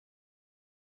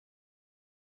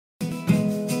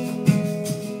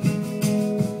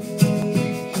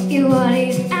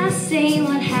say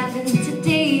what happened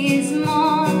today is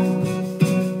more?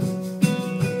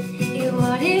 Yeah,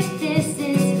 what if this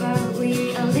is what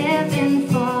we are living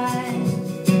for?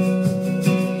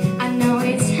 I know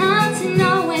it's hard to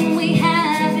know when we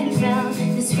haven't felt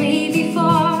this way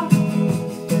before.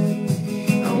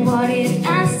 But what if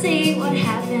I say what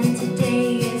happened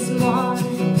today is more?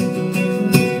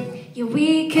 Yeah,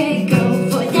 we could go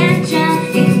for that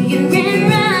jump if you're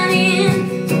running.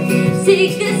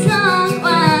 Take this long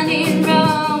winding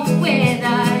road with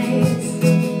us.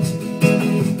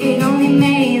 It only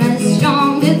made us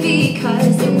stronger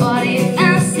because what if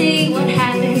I say what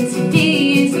happened today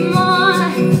is more?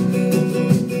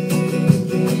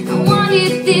 And what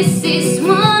if this is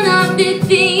one of the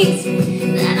things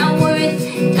that are worth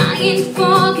dying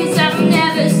for? Cause I've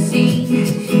never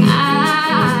seen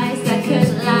eyes that could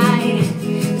light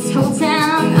this whole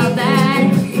town a bad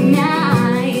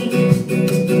night.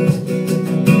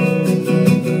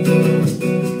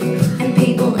 And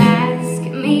people ask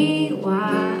me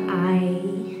why.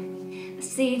 I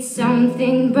say it's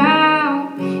something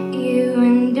about you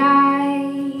and I.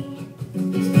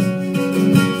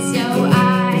 So I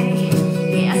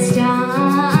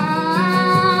stop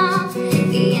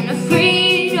being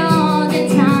afraid all the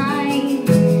time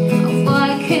of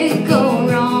what could go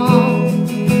wrong,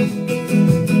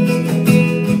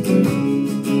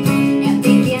 and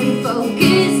begin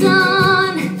focus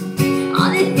on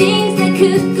all the things that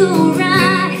could go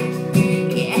right.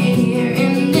 Yeah, here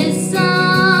in this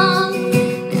song,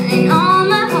 and all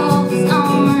my hopes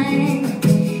on.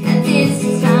 At this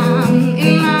time,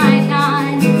 it might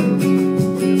not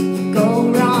go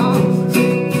wrong.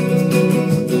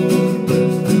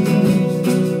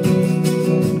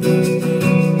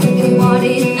 And what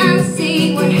if I say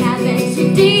what happened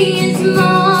today is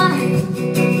more?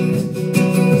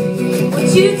 Would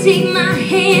you take my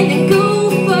hand and go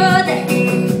further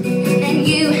than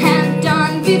you have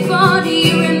done before? Do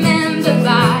you remember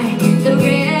by the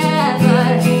river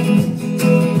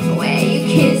where you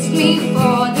kissed me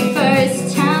for the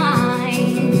first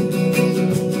time?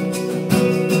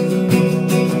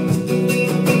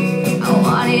 Oh,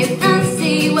 what if I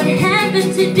say what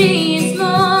happened today is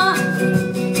more?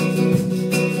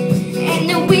 And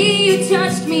the way you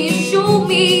touched me, you showed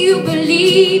me you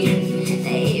believed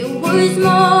that it was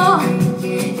more.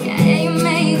 Yeah, you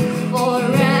make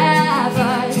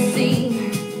forever seem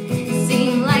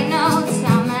like no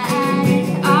time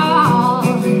at all.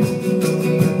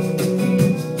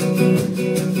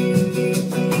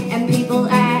 And people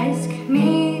ask me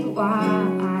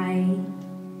why.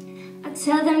 I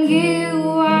tell them you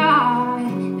are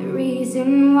the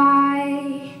reason why.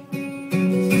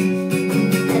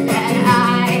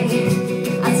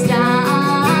 I stop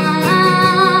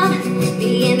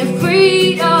being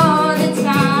afraid all the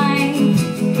time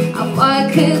of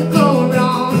what could go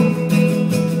wrong,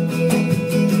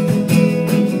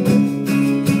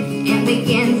 and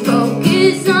begin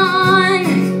focus on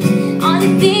all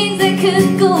the things that could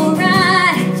go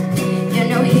right. You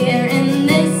know, here in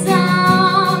this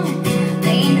song,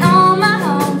 laying all my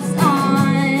hopes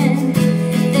on.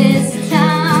 This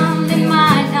time it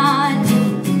might not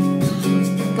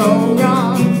go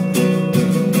wrong.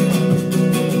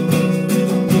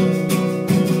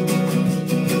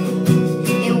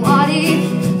 And what if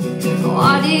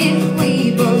we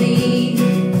believe?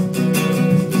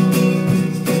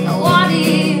 And what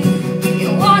if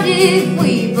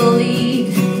we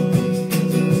believe?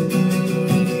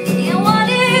 And what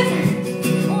if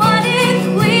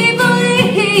we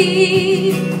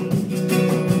believe? And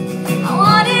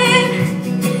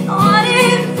what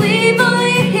if we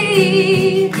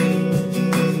believe?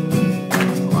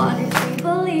 What if we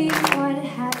believe what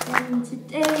happened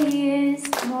today is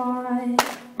more?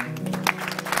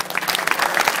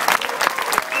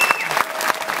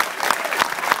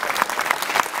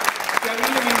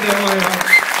 Jamina, mine damer og herrer.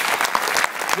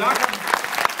 Jakob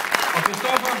og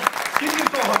Christoffer.